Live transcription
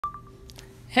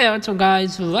Hey, what's up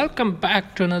guys, welcome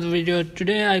back to another video.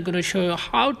 Today I'm going to show you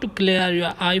how to clear your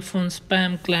iPhone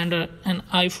spam calendar and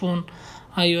iPhone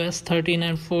iOS 13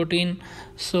 and 14.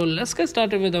 So let's get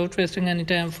started without wasting any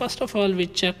time. First of all, we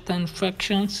check the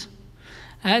infections.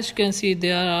 As you can see,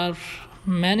 there are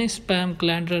many spam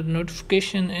calendar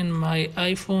notification in my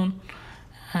iPhone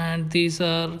and these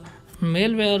are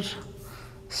malware.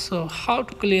 So how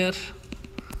to clear?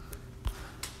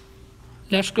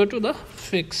 Let's go to the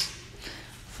fix.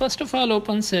 First of all,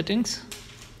 open settings,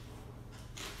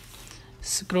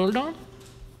 scroll down,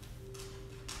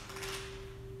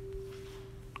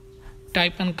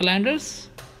 type in calendars,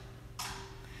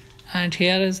 and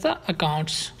here is the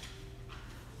accounts.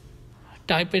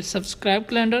 Type it subscribe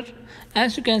calendar.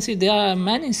 As you can see, there are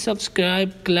many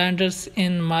subscribe calendars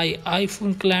in my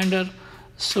iPhone calendar,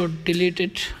 so delete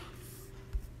it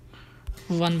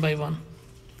one by one.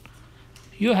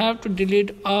 You have to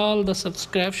delete all the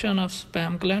subscription of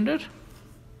spam calendar.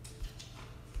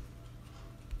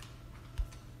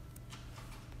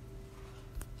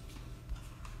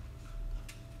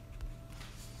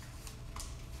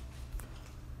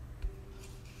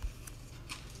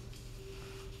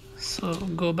 So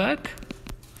go back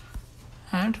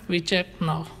and we check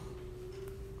now.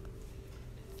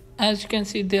 As you can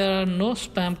see, there are no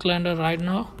spam calendar right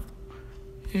now.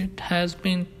 It has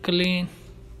been clean.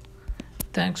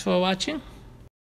 Thanks for watching.